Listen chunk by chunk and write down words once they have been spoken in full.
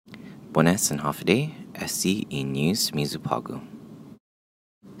Buenas and Hafide, SC e News Mizupagu.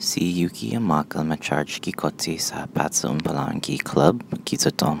 Si Yuki Amaka ma-charge ki kotse sa patsa umpalaan ki club ki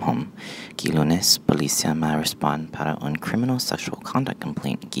sa Tomhom. Ki lunes, polisia ma-respond para un criminal sexual conduct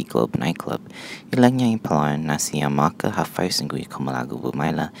complaint ki Globe nightclub. Ilang niya impalaan na si Amaka ha-faisingui kumalago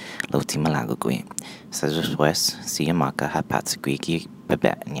bumaila lauti malago gui. Sa después, si Amaka ha-patsagui ki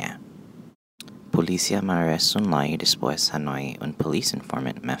bebe niya. Polícia ma-arrest un lai después Hanoi un police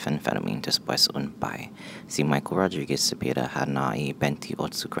informant methamphetamine después un pai. Si Michael Rodriguez Cepeda hanai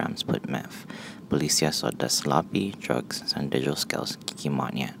 28 grams put meth. Polícia soda sloppy drugs and digital skills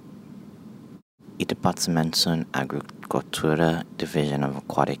kikimania. Departamentul Agricultura Division of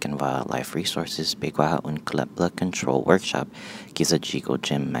Aquatic and Wildlife Resources begwa un clepla control workshop kisa Jigo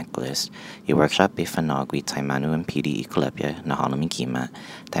Jim Meklis. Workshop befanagwi taimanu impedi ikulepia na halumikima,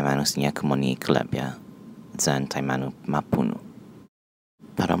 taimanu sinya kumoni ikulepia, zan taimanu mapunu.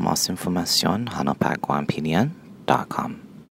 Para más información, hanopaguampidian.com